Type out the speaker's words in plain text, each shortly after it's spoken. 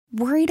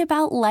Worried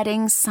about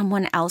letting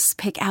someone else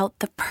pick out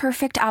the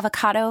perfect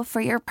avocado for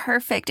your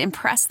perfect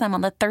impress them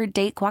on the third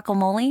date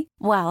guacamole?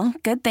 Well,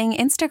 good thing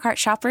Instacart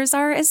shoppers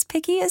are as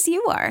picky as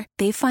you are.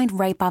 They find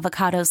ripe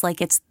avocados like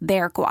it's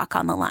their guac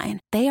on the line.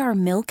 They are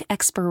milk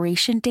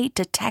expiration date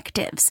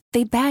detectives.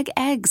 They bag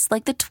eggs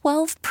like the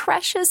 12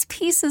 precious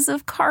pieces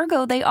of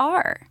cargo they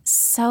are.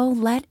 So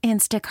let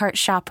Instacart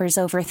shoppers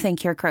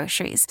overthink your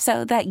groceries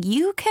so that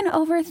you can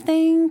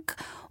overthink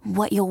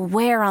what you'll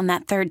wear on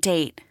that third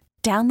date.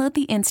 Download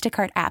the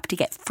Instacart app to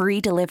get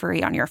free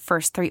delivery on your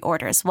first 3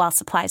 orders while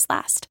supplies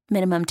last.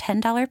 Minimum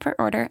 $10 per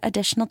order.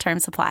 Additional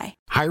terms apply.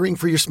 Hiring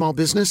for your small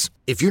business?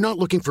 If you're not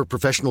looking for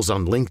professionals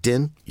on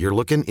LinkedIn, you're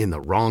looking in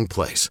the wrong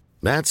place.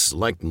 That's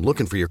like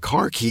looking for your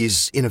car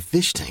keys in a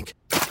fish tank.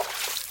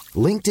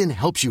 LinkedIn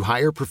helps you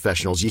hire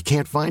professionals you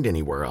can't find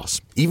anywhere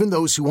else, even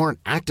those who aren't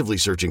actively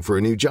searching for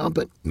a new job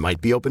but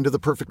might be open to the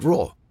perfect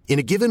role. In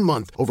a given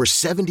month, over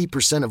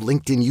 70% of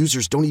LinkedIn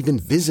users don't even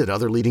visit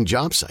other leading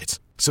job sites.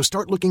 So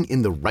start looking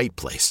in the right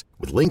place.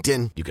 With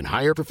LinkedIn, you can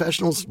hire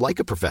professionals like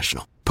a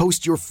professional.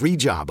 Post your free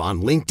job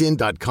on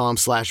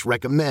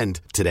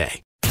linkedin.com/recommend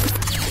today.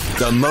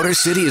 The Motor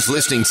City is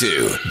listening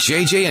to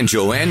JJ and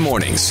Joanne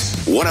Mornings,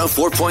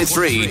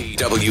 104.3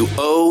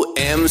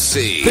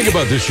 WOMC. Think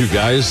about this, you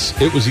guys.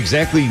 It was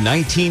exactly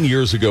 19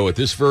 years ago at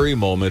this very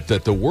moment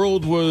that the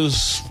world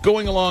was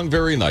going along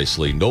very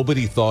nicely.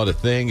 Nobody thought a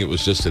thing. It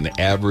was just an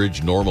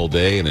average, normal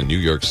day. And in New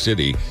York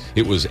City,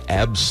 it was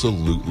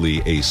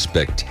absolutely a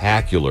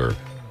spectacular,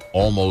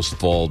 almost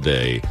fall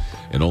day.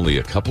 And only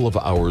a couple of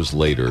hours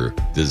later,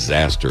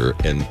 disaster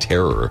and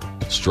terror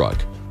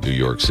struck New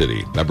York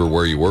City. Remember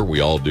where you were? We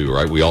all do,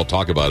 right? We all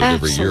talk about it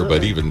every year,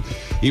 but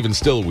even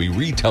still, we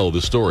retell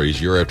the stories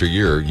year after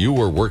year. You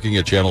were working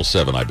at Channel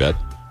 7, I bet.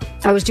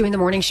 I was doing the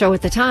morning show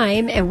at the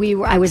time, and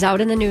I was out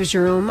in the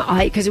newsroom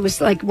because it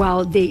was like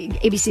while the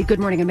ABC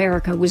Good Morning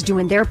America was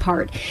doing their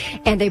part,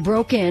 and they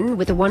broke in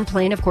with the one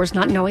plane, of course,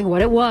 not knowing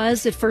what it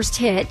was at first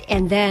hit,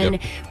 and then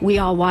we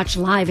all watched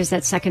live as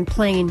that second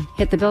plane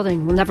hit the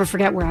building. We'll never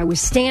forget where I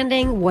was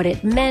standing, what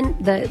it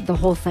meant, the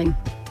whole thing.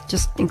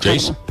 Just incredible.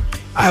 Jason?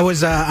 I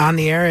was on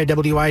the air at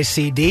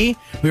WICD.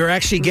 We were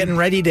actually getting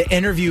ready to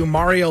interview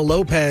Mario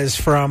Lopez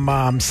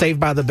from Saved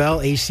by the Bell,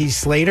 AC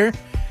Slater,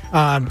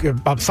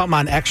 about something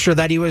on Extra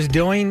that he was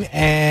doing.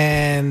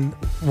 And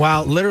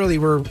while literally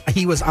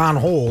he was on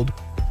hold,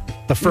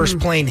 the first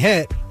plane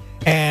hit,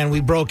 and we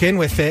broke in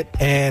with it.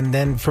 And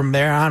then from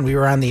there on, we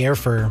were on the air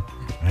for,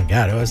 my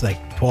God, it was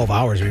like 12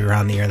 hours we were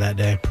on the air that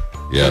day.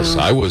 Yes,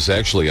 I was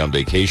actually on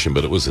vacation,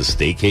 but it was a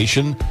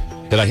staycation.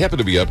 And I happened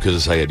to be up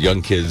because I had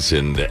young kids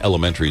in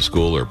elementary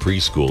school or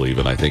preschool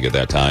even, I think, at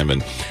that time.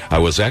 And I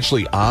was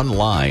actually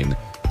online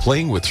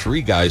playing with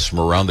 3 guys from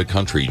around the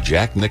country,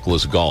 Jack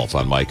Nicklaus Golf,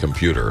 on my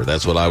computer.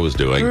 That's what I was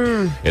doing.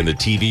 And the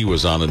TV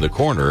was on in the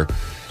corner.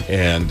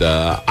 And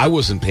I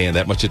wasn't paying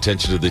that much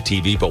attention to the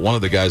TV, but one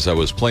of the guys I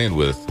was playing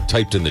with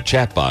typed in the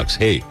chat box,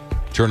 "Hey,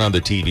 turn on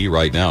the TV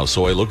right now."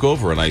 So I look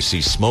over and I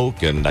see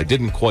smoke, and I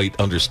didn't quite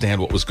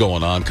understand what was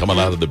going on coming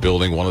out of the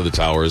building, one of the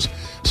towers.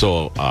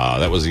 So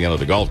that was the end of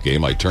the golf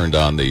game. I turned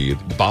on the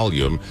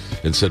volume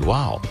and said,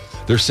 "Wow,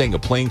 they're saying a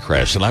plane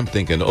crash." And I'm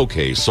thinking,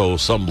 okay, so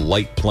some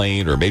light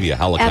plane or maybe a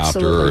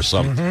helicopter or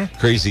some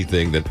crazy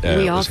thing that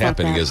was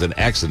happening as an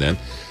accident.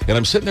 And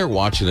I'm sitting there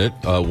watching it,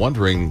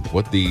 wondering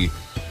what the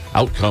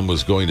outcome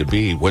was going to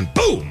be when,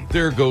 boom,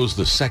 there goes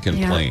the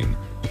second plane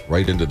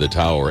right into the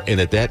tower.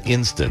 And at that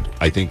instant,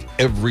 I think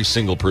every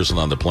single person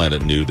on the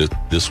planet knew that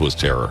this was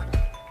terror.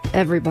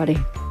 Everybody.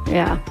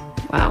 Yeah.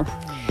 Wow.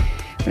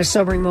 What a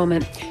sobering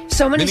moment.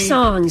 So many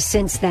songs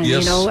since then,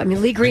 you know. I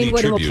mean, Lee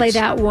Greenwood, and we'll play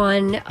that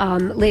one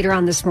later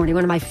on this morning.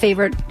 One of my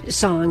favorite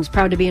songs,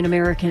 Proud to be an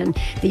American,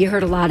 that you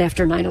heard a lot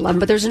after 9/11.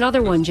 But there's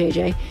another one,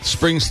 JJ.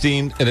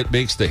 Springsteen, and it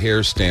makes the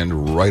hair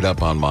stand right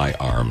up on my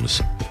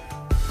arms.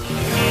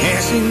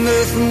 Can't see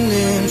nothing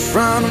in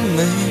front of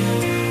me.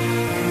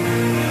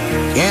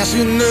 Can't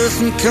see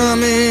nothing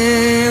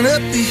coming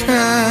up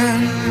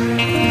behind.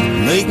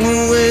 Make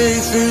my way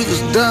through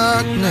this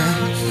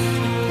darkness.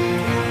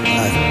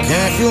 I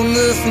can't feel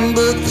nothing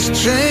but this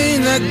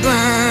chain that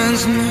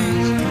binds me.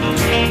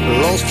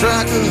 Lost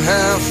track of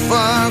how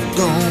far I've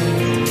gone.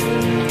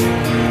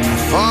 How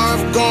far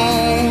I've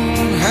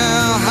gone,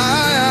 how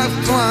high I've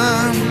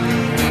climbed.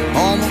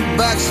 On my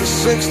back's a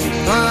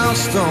 60-pound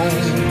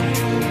stone.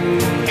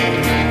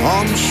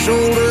 On my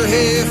shoulder,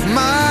 half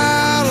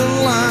mile of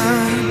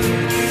line.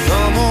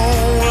 Come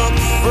on up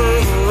for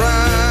the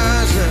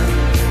rising.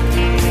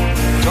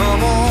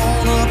 Come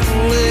on up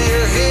and lay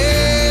your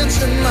heads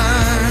in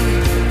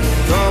mine.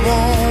 Come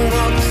on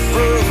up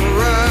for the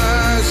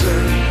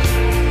rising.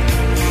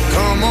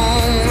 Come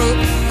on up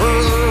for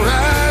the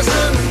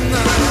rising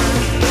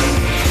tonight.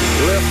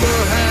 Left the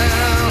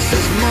house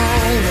this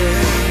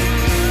morning.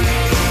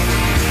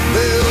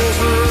 Bells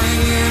are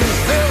ringing,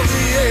 filled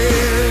the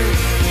air.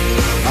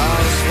 I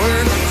was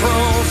wearing a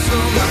cross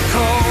on my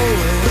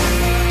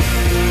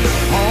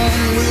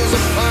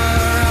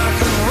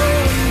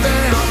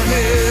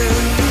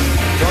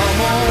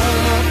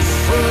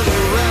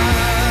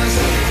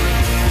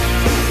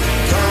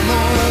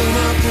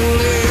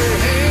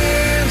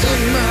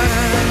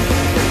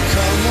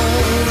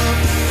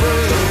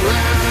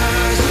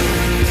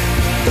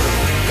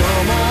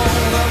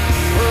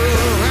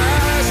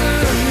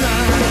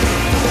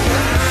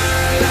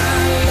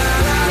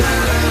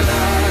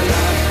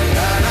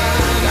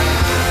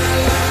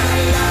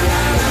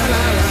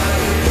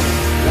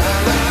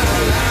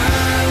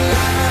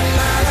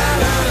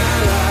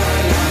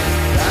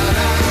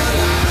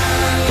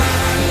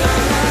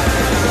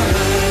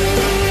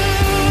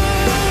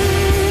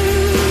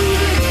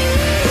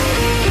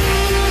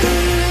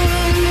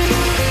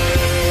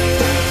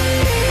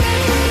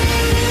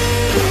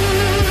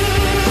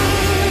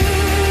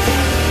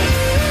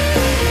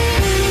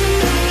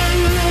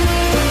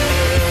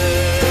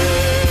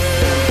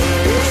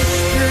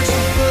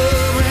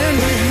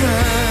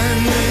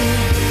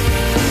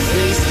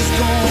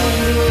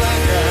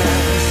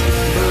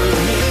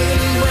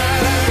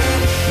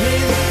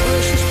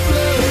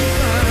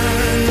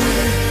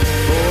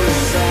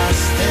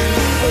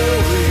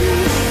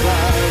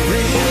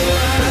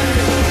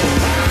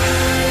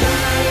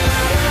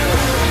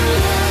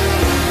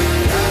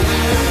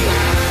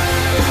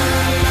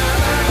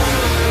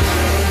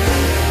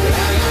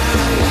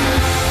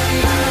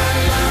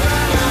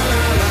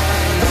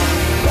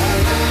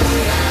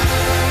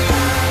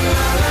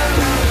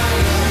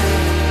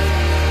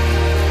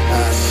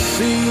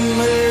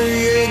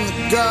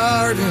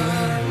garden,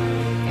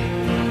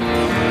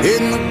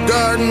 in the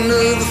garden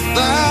of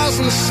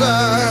 1,000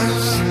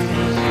 sighs.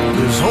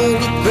 There's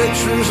holy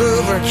pictures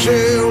of our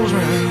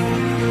children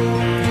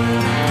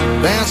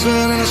dancing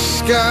in a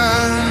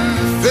sky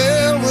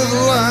filled with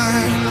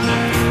light.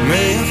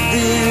 May I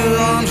feel your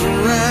arms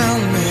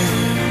around me,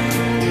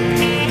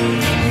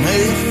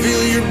 may I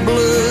feel your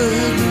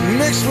blood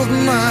mixed with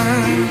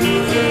mine.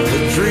 The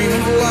dream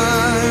of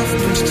life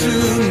comes to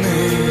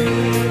me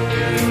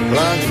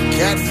like a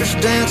catfish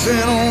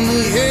dancing on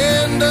the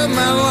end of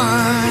my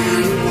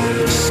line.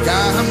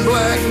 Sky of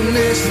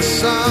blackness and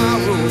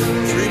sorrow,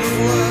 dream of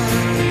love.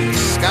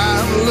 Sky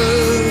of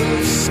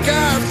love,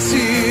 sky of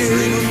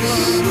tears.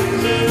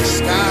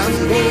 Sky of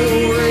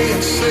glory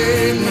and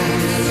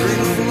sadness,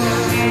 dream of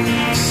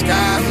love.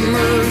 Sky of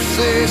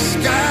mercy,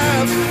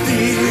 sky of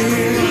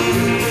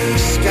fear.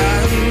 Sky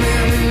of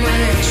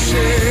memory and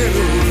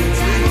shadow,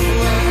 dream of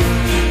love.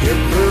 Your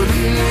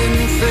burning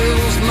wind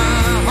fills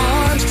my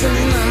heart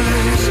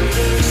tonight.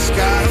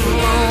 Sky of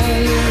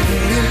longing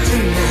and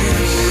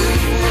emptiness.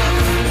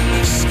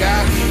 Sky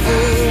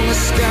full, the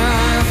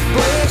sky of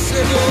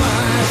blessed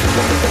light.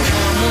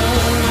 Come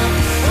on up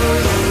for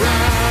the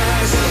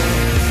rising.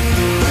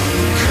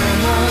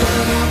 Come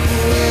on up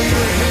where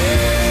your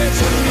head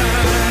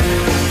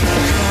tonight.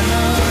 Come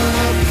on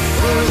up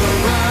for the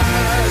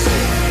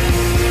rising.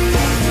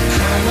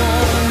 Come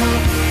on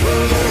up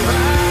for the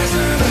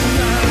rising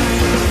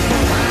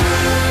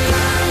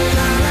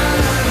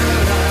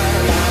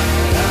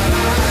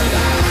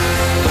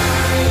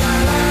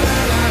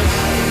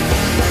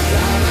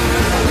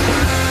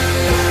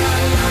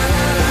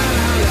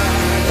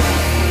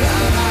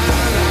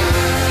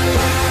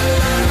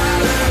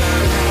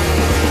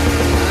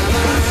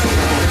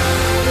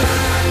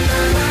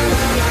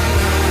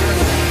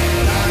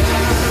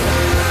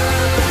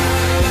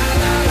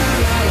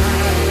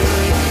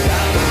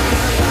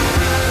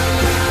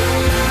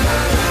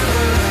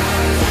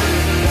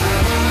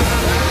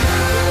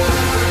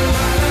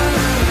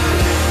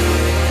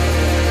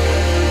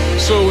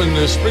So when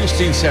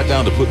Springsteen sat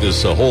down to put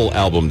this whole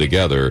album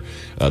together,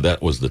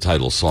 that was the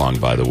title song,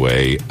 by the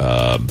way,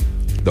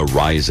 The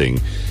Rising,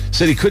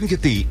 said he couldn't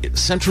get the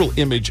central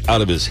image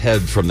out of his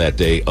head from that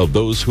day of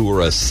those who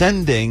were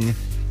ascending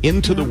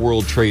into the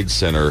World Trade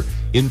Center,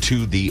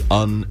 into the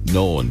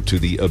unknown, to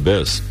the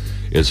abyss.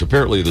 It's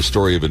apparently the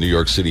story of a New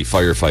York City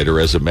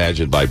firefighter, as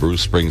imagined by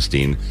Bruce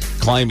Springsteen,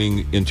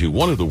 climbing into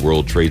one of the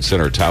World Trade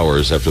Center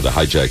towers after the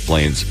hijacked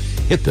planes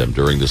hit them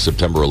during the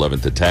September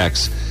 11th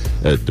attacks.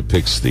 It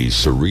depicts the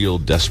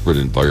surreal, desperate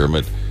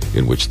environment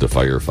in which the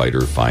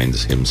firefighter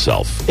finds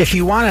himself. If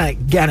you want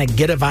to kind of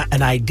get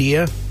an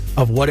idea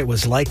of what it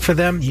was like for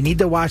them, you need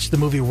to watch the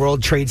movie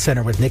World Trade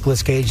Center with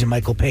Nicolas Cage and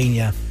Michael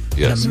Pena.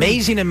 Yes. An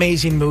amazing,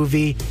 amazing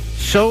movie.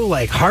 So,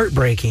 like,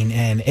 heartbreaking.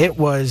 And it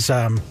was...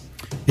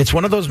 it's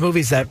one of those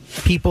movies that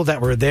people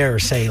that were there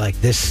say, like,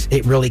 this,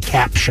 it really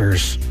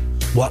captures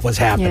what was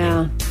happening.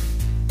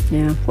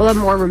 Yeah. We'll have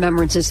more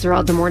remembrances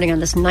throughout the morning on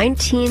this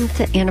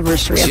 19th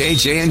anniversary.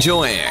 JJ and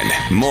Joanne,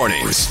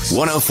 mornings,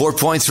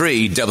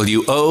 104.3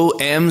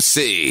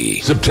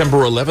 WOMC. September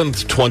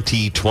 11th,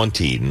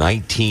 2020,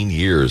 19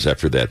 years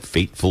after that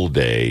fateful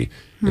day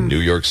in New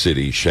York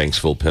City,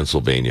 Shanksville,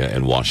 Pennsylvania,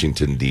 and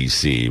Washington,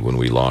 D.C., when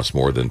we lost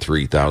more than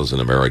 3,000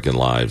 American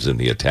lives in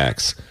the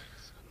attacks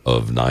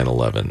of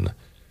 9/11.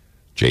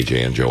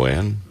 JJ and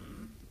Joanne?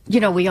 You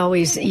know,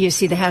 you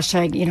see the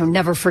hashtag,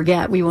 never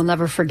forget. We will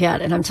never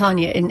forget. And I'm telling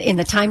you, in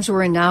the times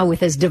we're in now,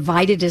 with as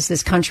divided as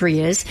this country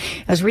is,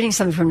 I was reading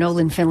something from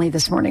Nolan Finley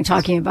this morning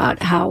talking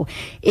about how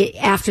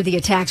after the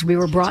attacks, we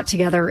were brought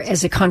together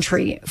as a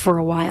country for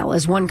a while,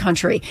 as one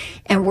country.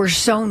 And we're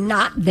so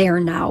not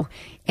there now.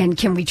 And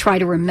can we try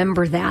to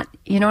remember that?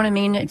 You know what I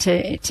mean?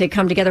 To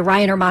come together.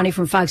 Ryan Armani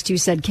from Fox 2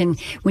 said,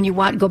 when you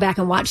go back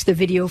and watch the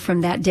video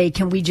from that day,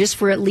 can we just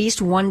for at least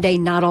one day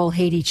not all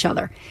hate each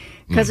other?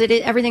 Because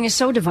everything is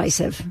so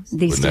divisive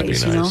these days, Wouldn't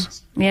that be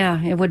nice? Yeah,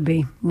 it would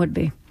be.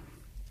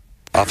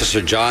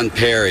 Officer John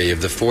Perry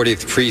of the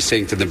 40th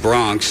Precinct in the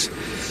Bronx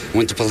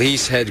went to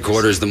police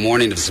headquarters the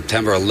morning of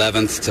September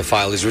 11th to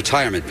file his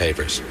retirement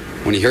papers.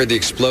 When he heard the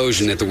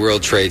explosion at the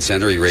World Trade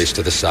Center, he raced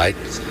to the site.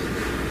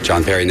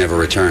 John Perry never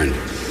returned.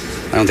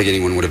 I don't think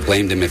anyone would have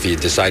blamed him if he had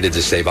decided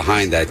to stay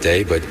behind that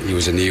day, but he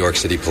was a New York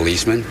City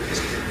policeman.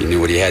 He knew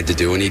what he had to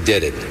do, and he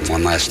did it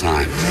one last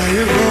time.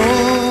 I've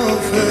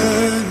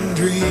often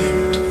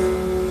dreamed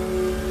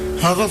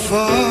of a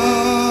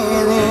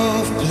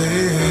far-off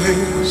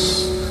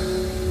place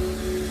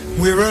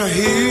where a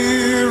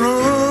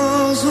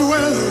hero's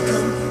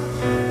welcome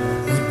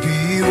would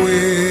be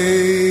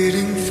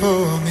waiting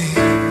for me.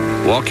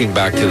 Walking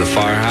back to the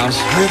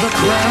firehouse, With a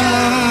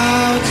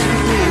crowd to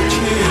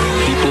cheer,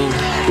 people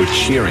were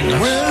cheering us,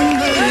 when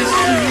they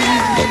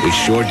see but we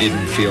sure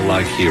didn't feel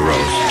like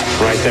heroes.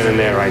 Right then and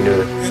there, I knew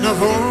that in a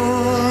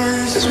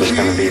voice this was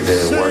going to be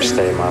the worst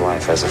day of my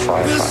life as a this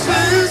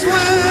firefighter. is where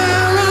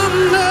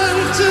I'm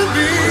meant to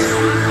be.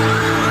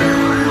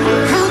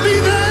 I'll be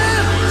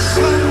there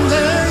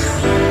someday.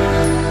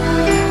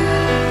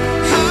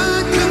 I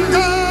can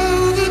go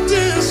the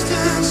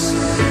distance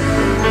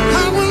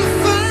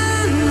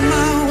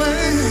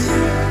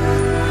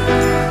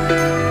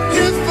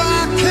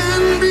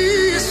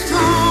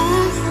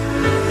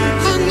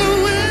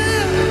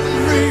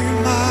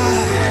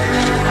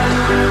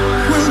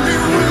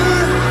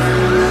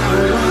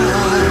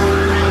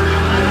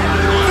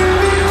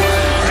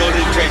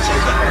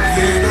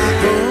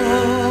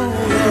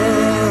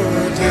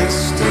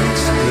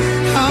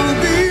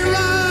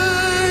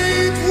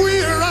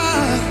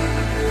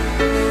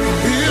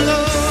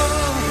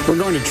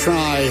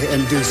try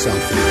and do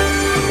something.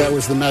 That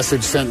was the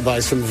message sent by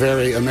some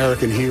very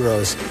American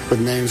heroes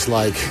with names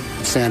like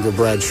Sandra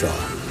Bradshaw,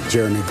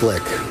 Jeremy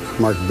Glick,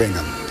 Mark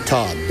Bingham,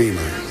 Todd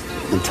Beamer,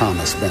 and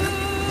Thomas Bennett.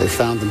 They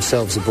found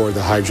themselves aboard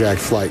the hijacked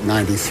Flight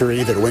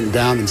 93 that went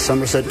down in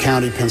Somerset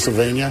County,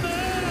 Pennsylvania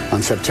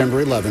on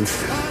September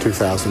 11th,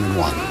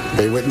 2001.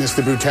 They witnessed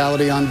the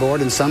brutality on board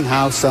and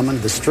somehow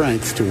summoned the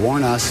strength to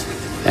warn us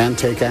and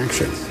take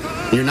action.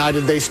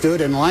 United they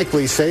stood and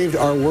likely saved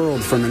our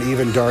world from an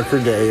even darker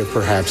day of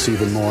perhaps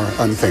even more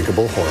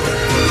unthinkable horror.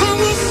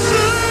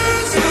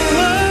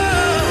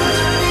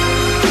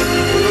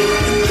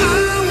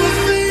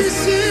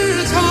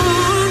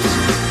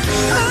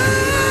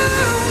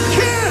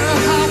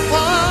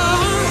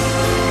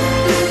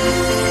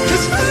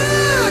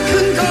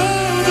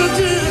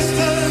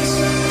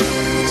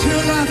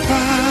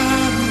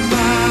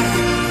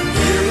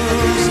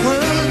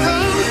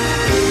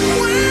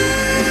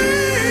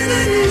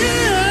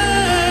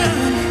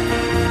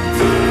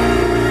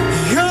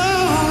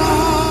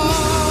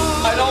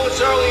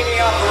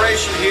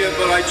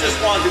 I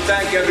just wanted to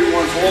thank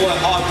everyone for all that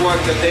hard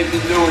work that they've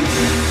been doing.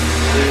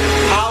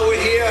 How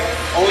we're here,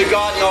 only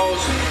God knows.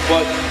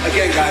 But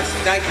again, guys,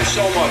 thank you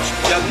so much.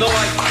 You have no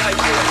idea.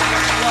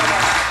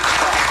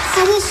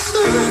 I will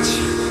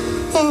search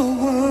for a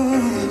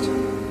word.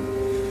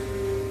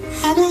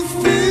 I will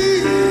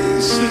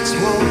face its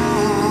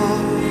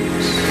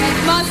horrors.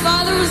 My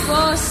father was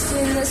lost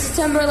in the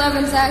September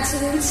 11th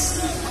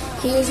accidents.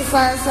 He was a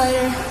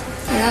firefighter,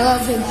 and I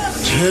love him.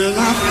 Till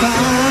I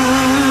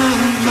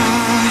find my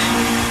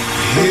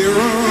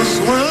heroes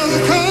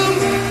welcome,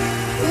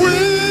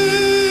 waiting.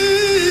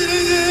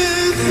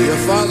 Your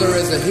father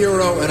is a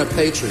hero and a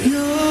patriot.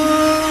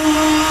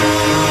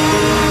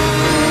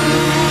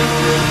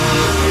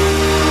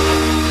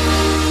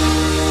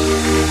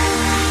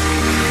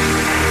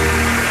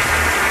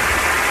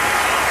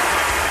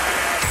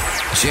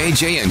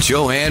 JJ and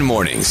Joanne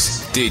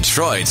Mornings,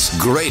 Detroit's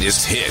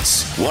greatest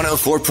hits.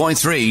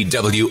 104.3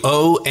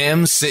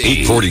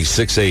 WOMC.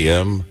 8:46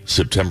 a.m.,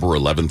 September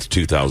 11th,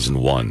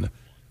 2001.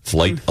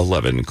 Flight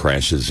 11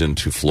 crashes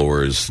into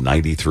floors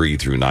 93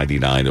 through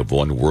 99 of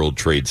One World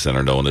Trade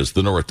Center known as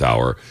the North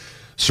Tower,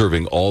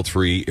 severing all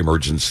three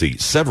emergency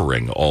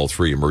stairwells.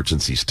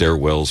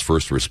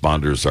 First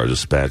responders are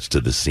dispatched to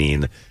the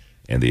scene,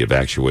 and the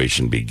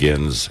evacuation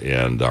begins,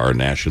 and our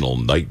national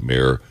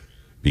nightmare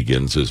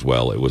begins as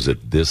well. It was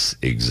at this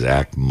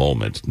exact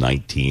moment,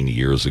 19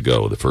 years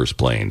ago, the first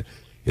plane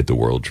hit the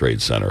World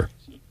Trade Center.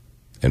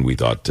 And we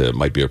thought it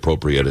might be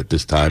appropriate at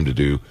this time to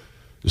do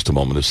just a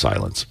moment of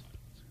silence.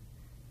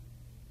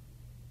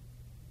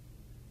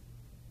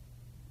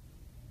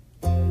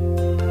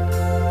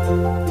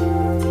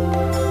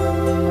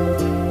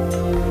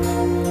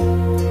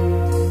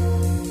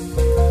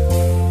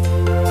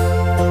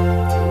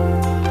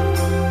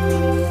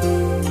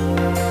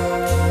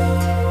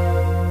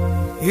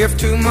 If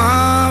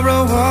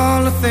tomorrow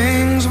all the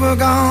things were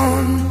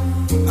gone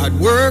I'd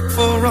worked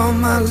for all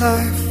my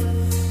life,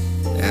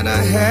 and I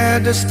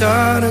had to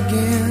start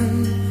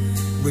again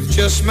with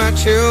just my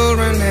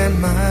children and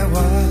my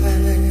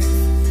wife.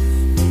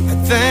 I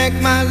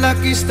thank my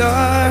lucky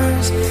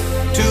stars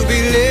to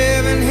be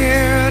living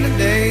here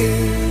today,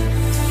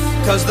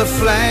 'cause the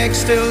flag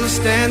still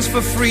stands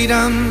for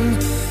freedom,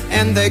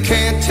 and they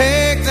can't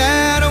take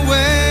that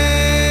away.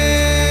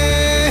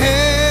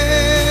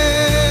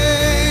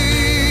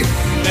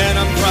 And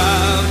I'm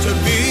proud to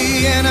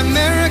be an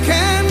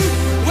American,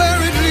 where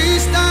at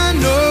least I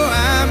know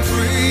I'm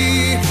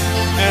free.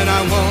 And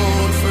I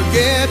won't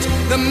forget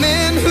the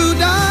men who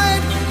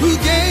died, who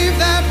gave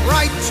that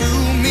right to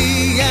me.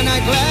 And I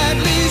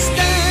gladly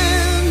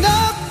stand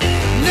up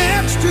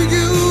next to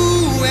you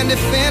and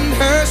defend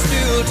her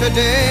still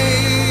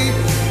today,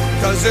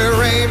 'cause there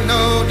ain't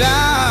no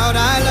doubt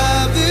I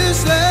love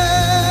this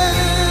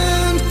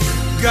land.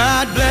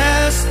 God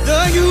bless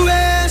the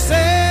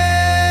USA.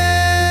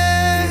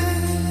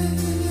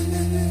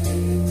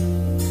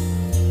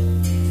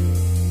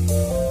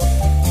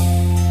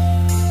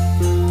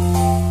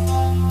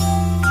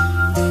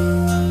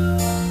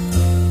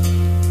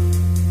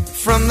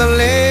 From the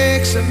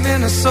lakes of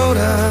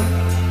Minnesota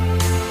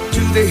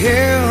to the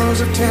hills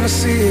of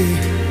Tennessee,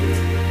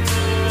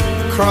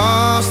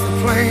 across the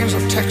plains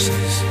of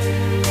Texas,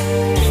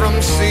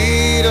 from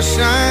sea to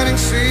shining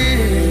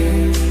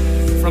sea,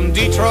 from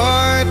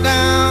Detroit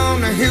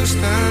down to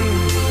Houston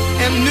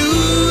and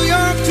New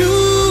York to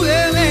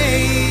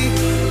LA.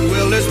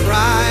 Well, there's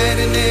pride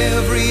in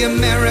every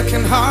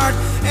American heart,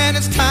 and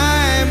it's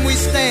time we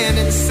stand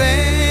and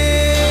say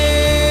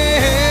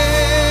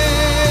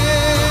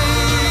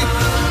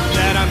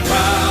that I'm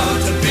proud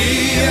to be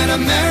an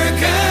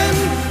American,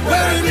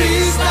 where at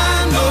least I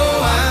know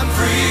I'm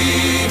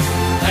free.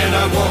 And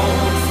I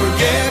won't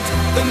forget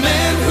the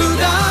men who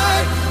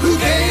died, who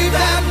gave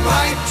that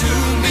right to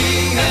me.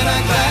 And I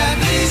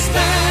gladly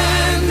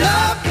stand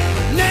up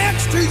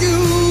next to you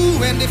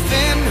and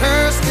defend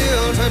her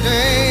still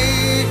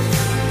today,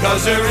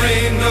 'cause there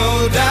ain't no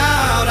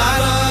doubt I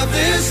love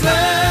this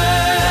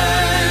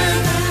land.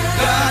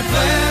 God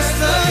bless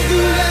the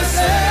USA.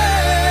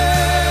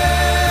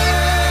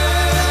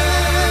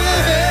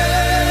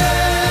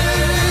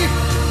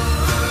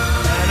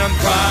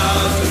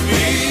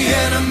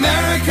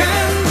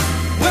 American,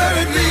 where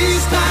at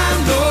least I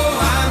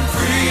know I'm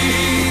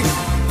free.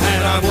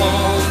 And I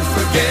won't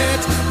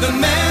forget the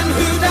men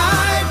who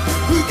died,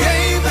 who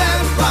gave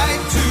that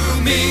right to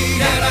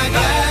me. And I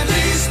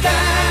gladly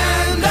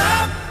stand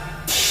up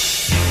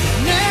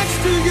next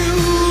to you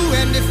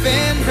and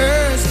defend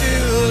her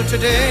still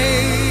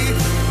today.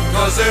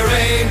 'Cause there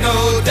ain't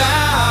no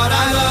doubt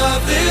I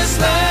love this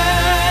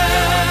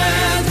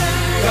land.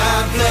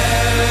 God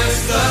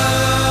bless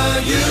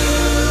the USA.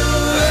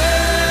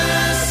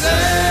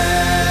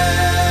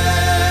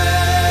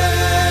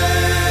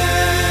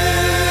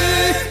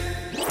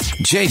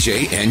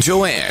 JJ and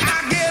Joanne.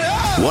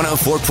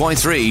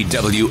 104.3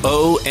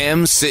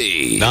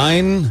 WOMC.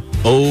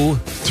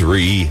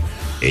 9:03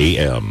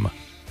 a.m.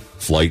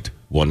 Flight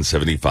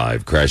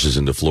 175 crashes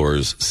into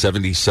floors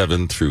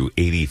 77 through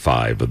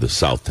 85 of the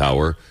South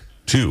Tower.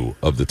 2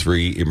 of the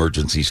 3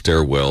 emergency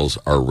stairwells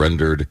are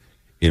rendered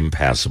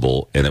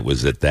impassable, and it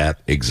was at that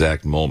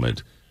exact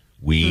moment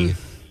we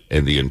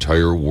and the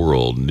entire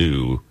world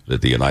knew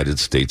that the United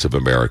States of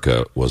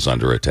America was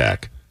under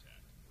attack.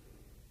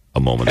 A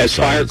moment as of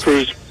silence. Fire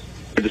crews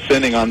are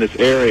descending on this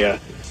area,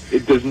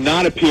 it does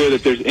not appear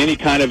that there's any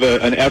kind of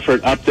an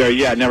effort up there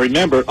yet. Now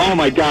remember, oh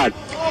my God.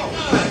 Oh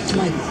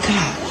my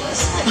God.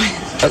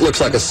 That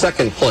looks like a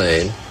second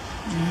plane.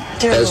 I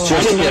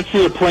did not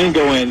see a plane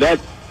go in.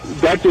 That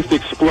just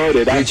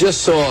exploded. You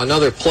just saw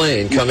another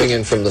plane coming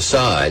in from the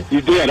side.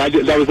 You did.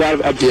 That was out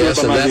of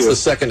yes, and that's the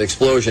second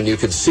explosion. You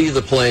could see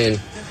the plane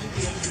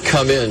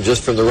come in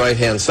just from the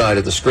right-hand side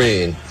of the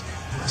screen.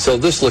 So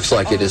this looks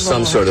like it is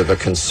some sort of a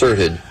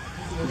concerted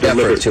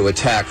effort to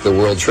attack the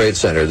World Trade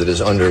Center that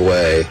is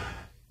underway.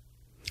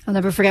 I'll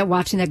never forget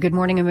watching that Good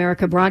Morning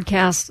America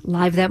broadcast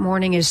live that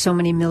morning, as so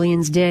many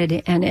millions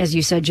did. And as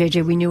you said,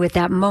 JJ, we knew at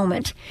that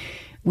moment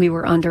we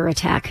were under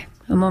attack.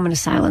 A moment of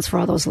silence for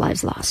all those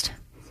lives lost.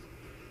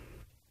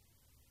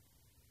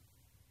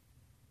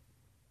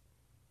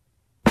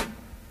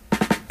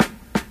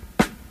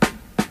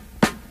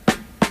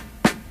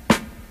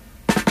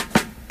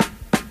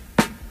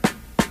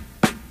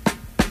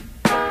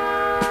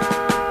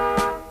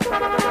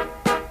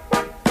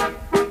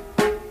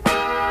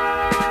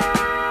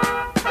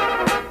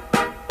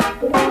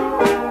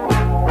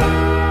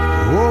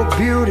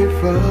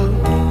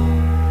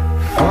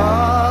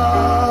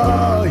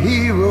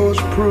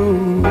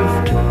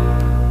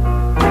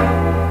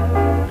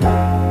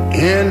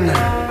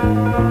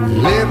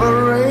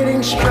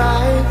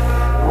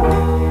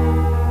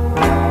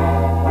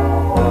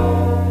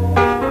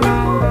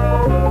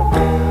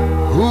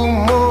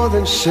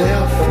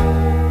 Self,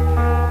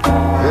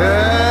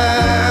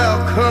 our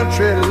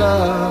country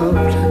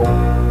loved,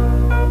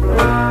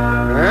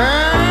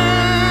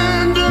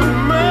 and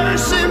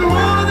mercy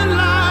more than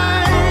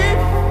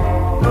life.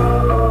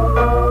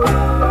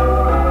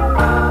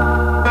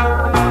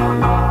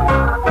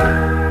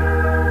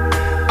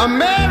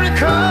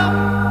 America,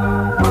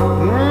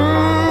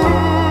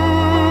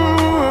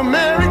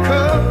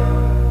 America,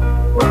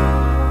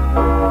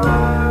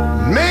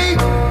 make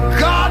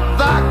God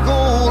thy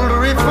gold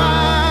refine.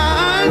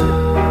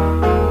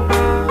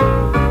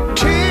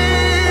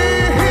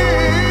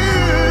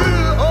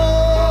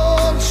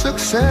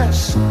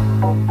 Success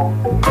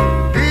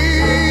be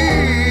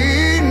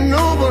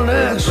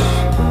nobleness,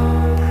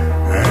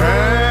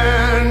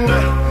 and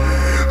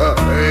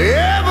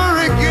ever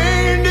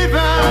again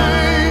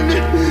divine.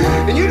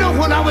 And you know,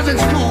 when I was in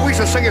school, we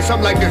used to sing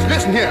something like this.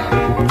 Listen here.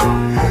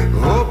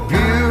 Oh,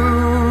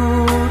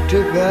 beautiful,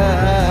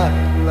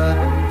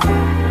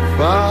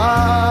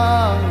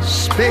 far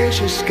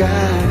spacious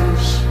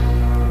skies,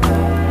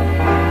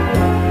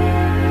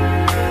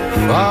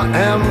 far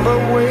amber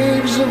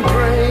waves of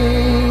grain,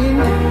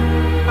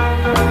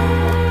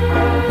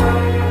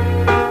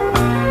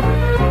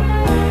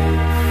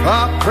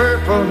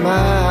 purple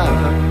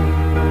mountain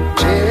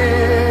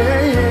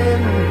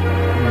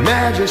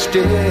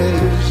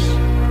majesties,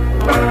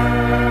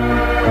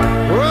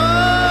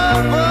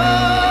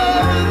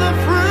 above the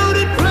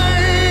fruited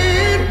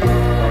plain.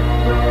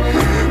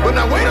 But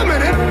now wait a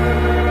minute,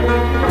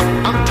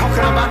 I'm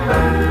talking about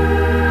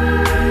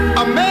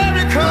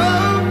America,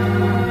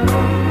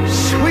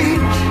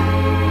 sweet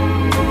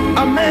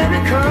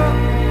America.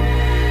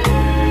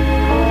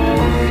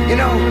 You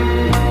know,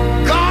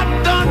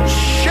 God done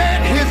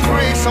shed his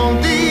grace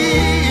on thee.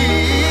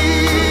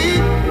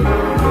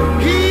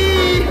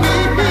 He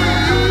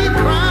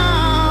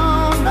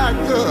crowned thy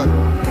good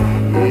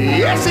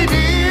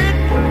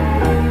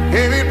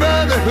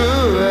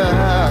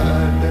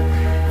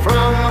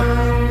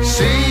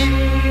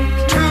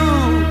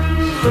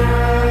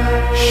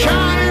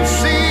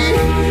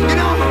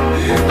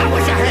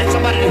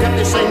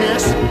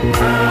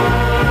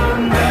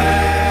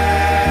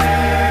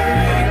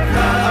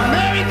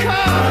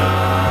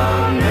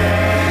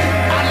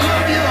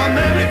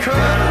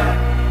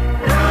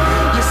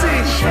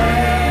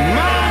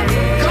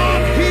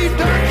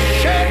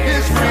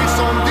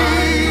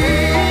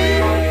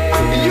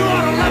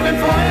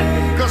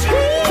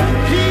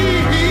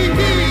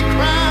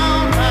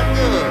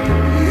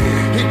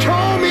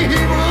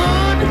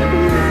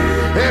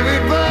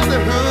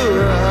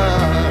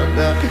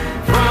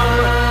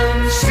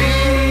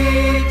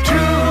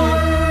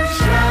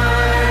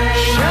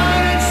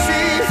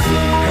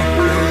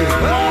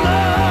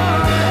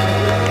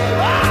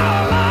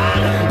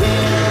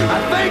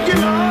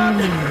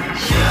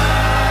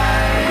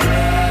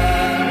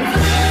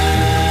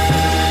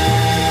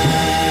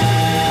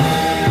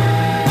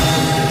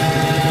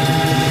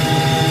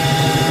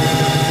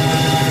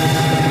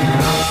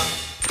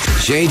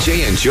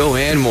JJ and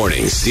Joanne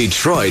Mornings,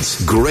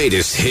 Detroit's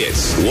greatest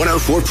hits.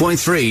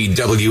 104.3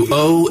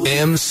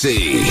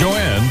 WOMC.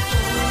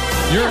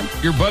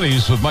 Joanne, you're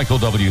buddies with Michael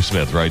W.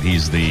 Smith, right?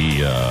 He's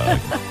the...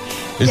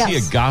 Is he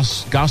a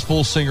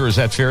gospel singer? Is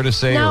that fair to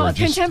say? No, or a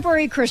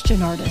contemporary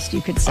Christian artist,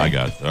 you could say. I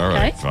got it. All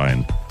right,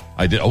 fine.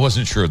 I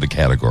wasn't sure of the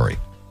category.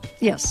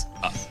 Yes.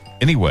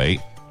 Anyway,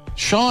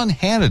 Sean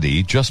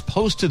Hannity just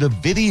posted a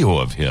video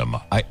of him.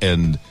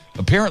 And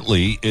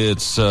apparently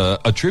it's a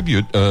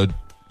tribute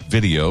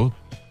video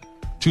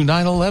to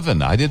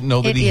 9/11. I didn't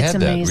know that he had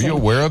that. Were you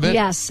aware of it?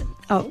 Yes.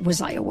 Oh,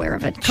 was I aware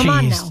of it? Come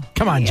on now.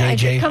 Come on,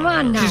 JJ. Come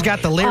on now. She's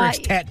got the lyrics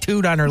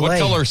tattooed on her leg.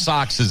 What color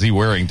socks is he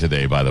wearing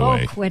today, by the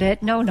way? Oh, quit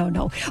it. No.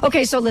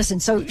 Okay, so listen.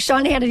 So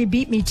Sean Hannity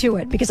beat me to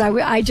it because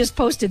I just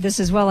posted this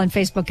as well on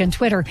Facebook and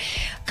Twitter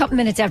a couple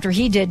minutes after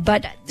he did.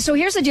 But so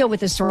here's the deal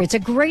with this story. It's a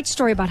great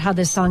story about how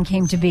this song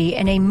came to be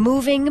and a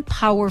moving,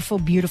 powerful,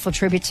 beautiful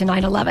tribute to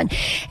 9/11.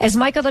 As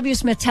Michael W.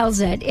 Smith tells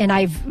it, and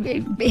I've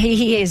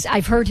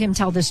heard him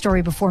tell this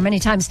story before many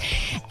times.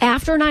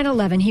 After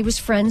 9/11, he was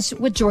friends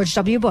with George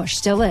W. Bush.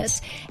 Still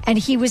is. And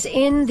he was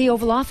in the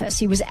Oval Office.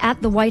 He was at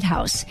the White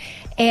House.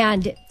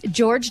 And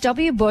George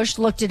W. Bush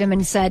looked at him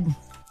and said,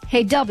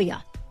 "Hey, W,"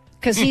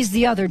 because he's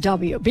the other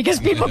W, because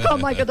people call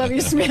Michael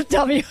W. Smith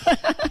W.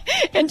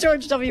 And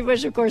George W.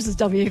 Bush, of course, is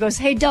W. He goes,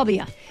 "Hey,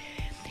 W,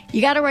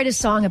 you got to write a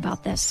song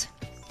about this."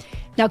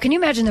 Now, can you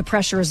imagine the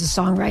pressure as a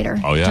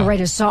songwriter? Oh, yeah. To write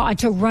a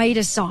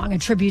song, a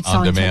tribute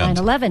song to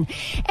 9/11.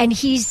 And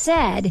he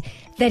said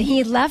that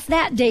he left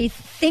that day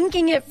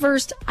thinking at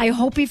first, I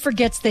hope he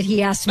forgets that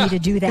he asked me to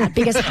do that,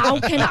 because how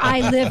can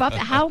I live up?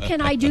 How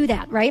can I do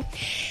that, right?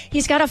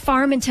 He's got a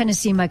farm in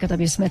Tennessee, Michael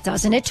W. Smith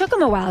does, and it took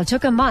him a while. It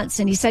took him months,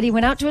 and he said he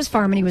went out to his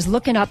farm and he was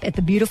looking up at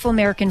the beautiful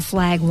American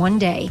flag one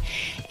day,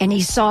 and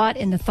he saw it,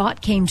 and the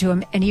thought came to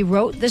him, and he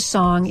wrote the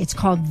song. It's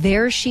called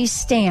There She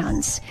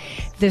Stands.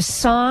 The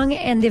song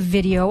and the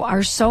video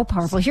are so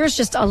powerful. Here's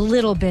just a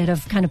little bit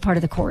of kind of part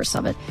of the chorus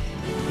of it.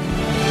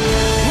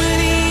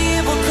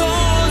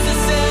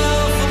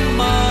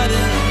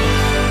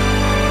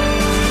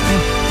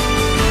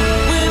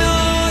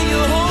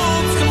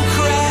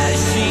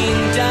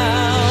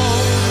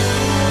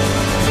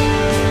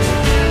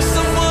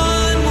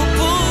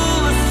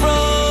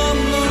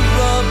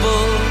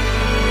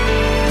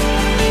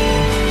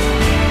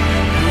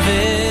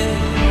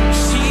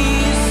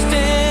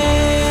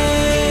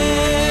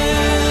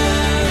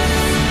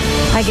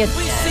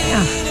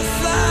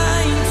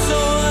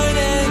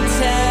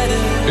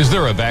 Is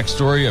there a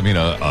backstory? I mean,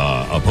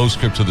 a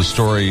postscript to the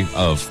story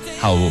of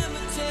how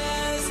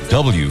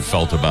W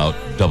felt about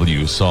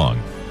W's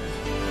song?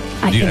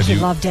 I think he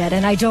loved it,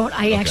 and I don't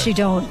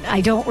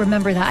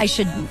remember that.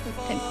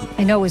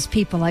 I know his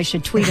people. I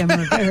should tweet him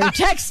or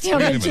text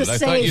him and just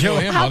say,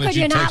 how could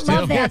you not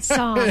love that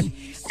song?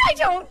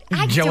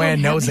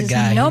 Joanne knows a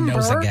guy. No.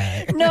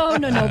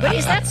 But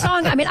is that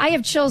song, I mean, I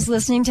have chills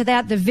listening to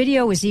that. The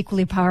video is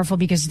equally powerful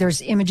because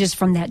there's images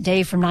from that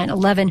day, from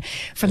 9/11,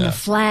 from the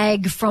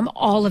flag, from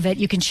all of it.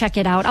 You can check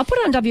it out. I'll put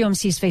it on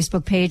WMC's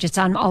Facebook page. It's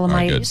on all of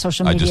my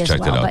social media as well. I just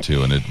checked it out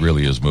too, and it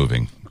really is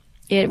moving.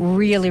 It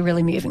really,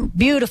 really moving.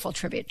 Beautiful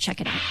tribute.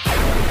 Check it out.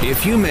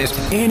 If you missed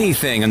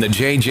anything on the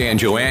JJ and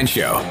Joanne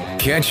Show,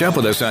 catch up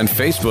with us on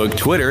Facebook,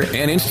 Twitter,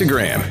 and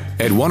Instagram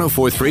at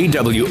 1043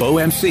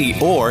 WOMC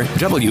or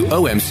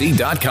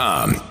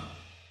WOMC.com.